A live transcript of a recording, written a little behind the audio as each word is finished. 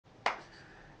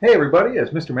Hey everybody,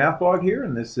 it's Mrmathblog here,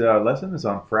 and this lesson is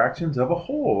on fractions of a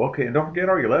whole. Okay, and don't forget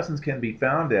all your lessons can be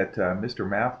found at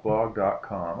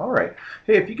mrmathblog.com. All right,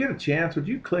 hey, if you get a chance, would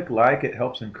you click like? It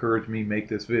helps encourage me make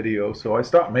this video. So I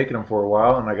stopped making them for a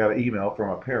while, and I got an email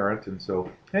from a parent, and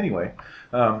so anyway,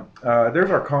 there's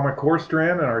our Common Core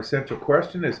strand, and our essential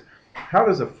question is, how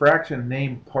does a fraction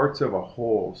name parts of a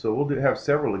whole? So we'll have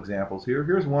several examples here.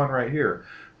 Here's one right here.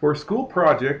 For a school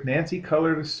project, Nancy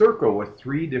colored a circle with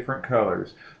 3 different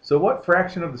colors. So what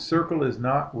fraction of the circle is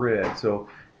not red? So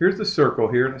here's the circle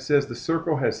here, and it says the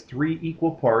circle has 3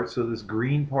 equal parts. So this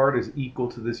green part is equal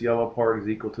to this yellow part is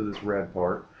equal to this red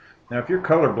part. Now if you're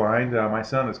colorblind, my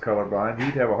son is colorblind,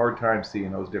 he'd have a hard time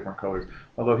seeing those different colors,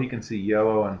 although he can see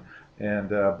yellow and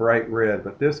bright red,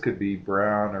 but this could be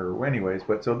brown or anyways,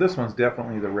 but so this one's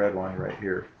definitely the red one right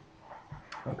here.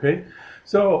 Okay,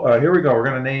 so here we go. We're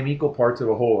going to name equal parts of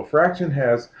a whole. A fraction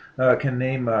can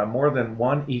name more than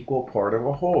one equal part of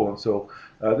a whole. And so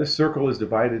this circle is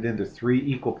divided into 3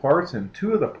 equal parts, and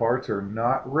 2 of the parts are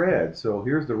not red. So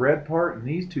here's the red part, and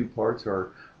these 2 parts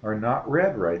are not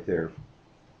red right there.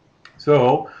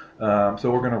 So, so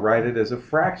we're going to write it as a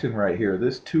fraction right here.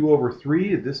 This 2 over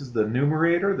 3, this is the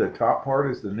numerator. The top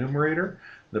part is the numerator.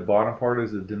 The bottom part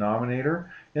is the denominator.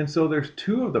 And so there's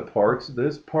 2 of the parts,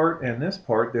 this part and this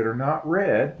part, that are not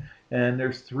red. And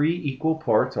there's 3 equal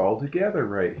parts all together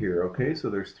right here. Okay, so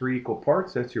there's 3 equal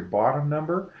parts. That's your bottom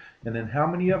number. And then how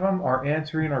many of them are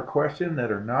answering our question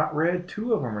that are not red?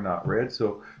 2 of them are not red.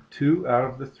 So 2 out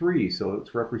of the 3. So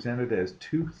it's represented as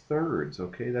 2/3.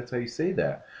 Okay, that's how you say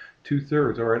that.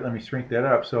 2/3. All right, let me shrink that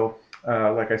up. So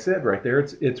like I said right there,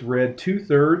 it's red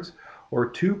 2/3, or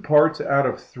 2 parts out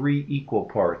of 3 equal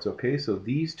parts. Okay, so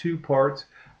these 2 parts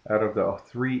out of the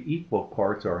 3 equal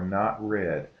parts are not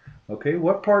red. Okay,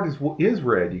 what part is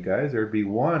red, you guys? There'd be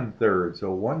 1/3,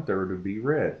 so 1/3 would be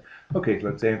red. Okay,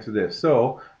 let's answer this.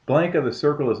 So blank of the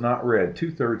circle is not red.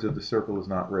 2/3 of the circle is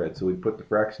not red. So we put the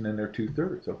fraction in there,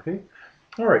 2/3. Okay.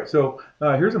 All right, so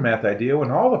here's a math idea.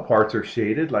 When all the parts are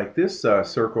shaded, like this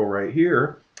circle right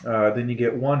here, then you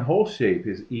get one whole shape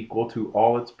is equal to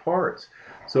all its parts.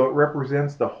 So it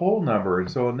represents the whole number. And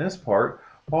so in this part,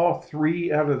 all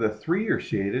 3 out of the 3 are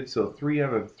shaded, so 3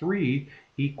 out of 3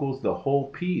 equals the whole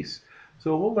piece.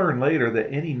 So we'll learn later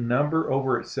that any number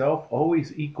over itself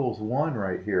always equals 1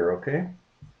 right here, okay?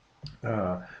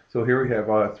 So here we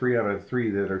have 3 out of 3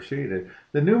 that are shaded.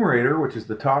 The numerator, which is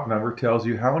the top number, tells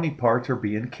you how many parts are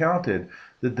being counted.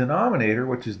 The denominator,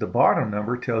 which is the bottom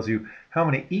number, tells you how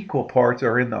many equal parts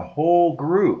are in the whole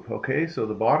group. Okay, so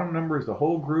the bottom number is the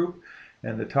whole group,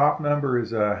 and the top number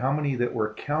is how many that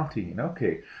we're counting.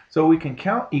 Okay, so we can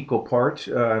count equal parts,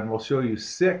 and we'll show you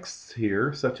sixths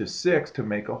here, such as 6, to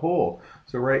make a whole.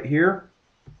 So right here,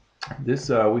 this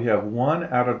we have 1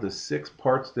 out of the 6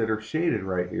 parts that are shaded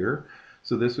right here.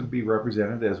 So this would be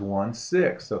represented as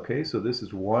 1/6. Okay, so this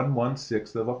is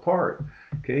 1/1/6 of a part.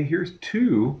 Okay, here's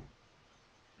 2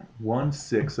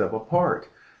 1/6 of a part.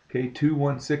 Okay, 2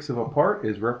 1/6 of a part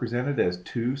is represented as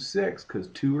 2/6 because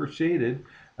 2 are shaded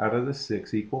out of the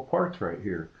 6 equal parts right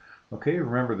here. Okay,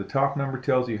 remember the top number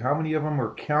tells you how many of them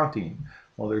are counting.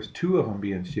 Well, there's 2 of them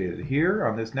being shaded. Here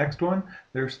on this next one,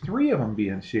 there's 3 of them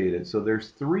being shaded. So there's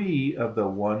 3 of the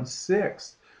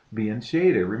 1/6 being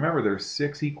shaded. Remember, there's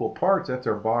 6 equal parts. That's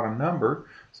our bottom number.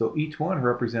 So each one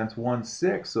represents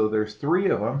 1/6. So there's 3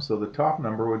 of them. So the top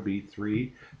number would be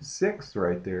 3/6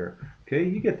 right there. Okay,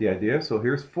 you get the idea. So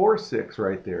here's 4/6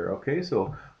 right there. Okay,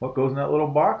 so what goes in that little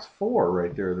box? 4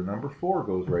 right there. The number 4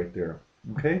 goes right there.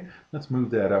 Okay, let's move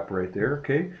that up right there.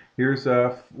 Okay, here's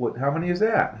how many is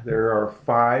that? There are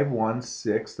 5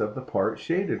 1/6 of the part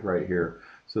shaded right here.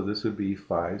 So this would be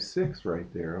 5/6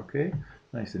 right there. Okay,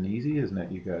 nice and easy, isn't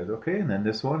it, you guys? Okay, and then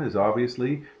this one is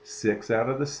obviously 6 out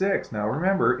of the 6. Now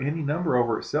remember, any number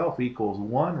over itself equals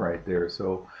 1 right there.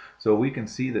 So we can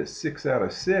see that 6 out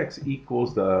of 6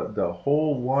 equals the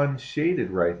whole 1 shaded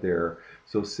right there.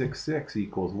 So 6/6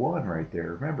 equals 1 right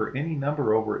there. Remember, any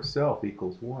number over itself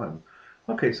equals 1.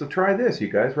 Okay, so try this, you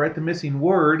guys. Write the missing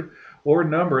word or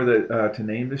number that to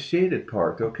name the shaded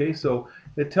part. Okay, so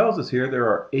it tells us here there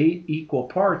are 8 equal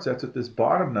parts. That's what this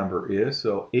bottom number is.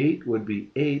 So 8 would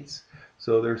be eighths.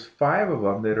 So there's 5 of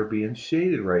them that are being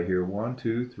shaded right here. 1,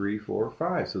 2, 3, 4,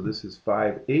 5. So this is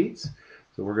 5/8.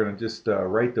 So we're going to just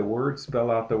write the word, spell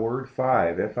out the word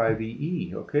 5,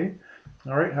 F-I-V-E. Okay.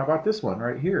 All right, how about this one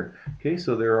right here? Okay,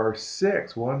 so there are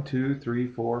 6. 1, 2, 3,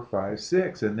 4, 5,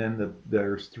 6. And then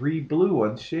there's 3 blue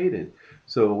ones shaded.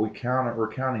 So we're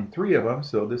counting 3 of them,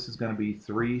 so this is going to be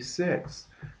 3/6.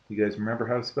 You guys remember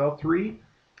how to spell 3?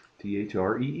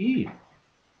 T-H-R-E-E.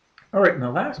 All right, and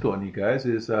the last one, you guys,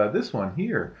 is this one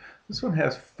here. This one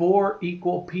has 4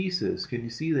 equal pieces. Can you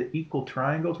see the equal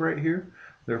triangles right here?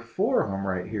 There are 4 of them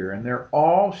right here, and they're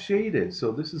all shaded.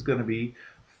 So this is going to be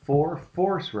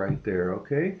 4/4 right there,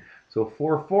 okay? So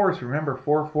 4/4, remember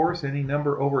 4/4, any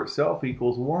number over itself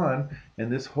equals 1, and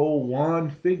this whole one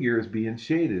figure is being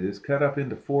shaded. It's cut up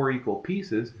into 4 equal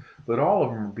pieces, but all of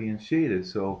them are being shaded.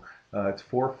 So it's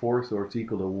 4/4, or it's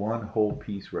equal to one whole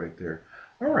piece right there.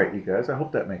 All right, you guys, I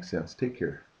hope that makes sense. Take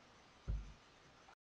care.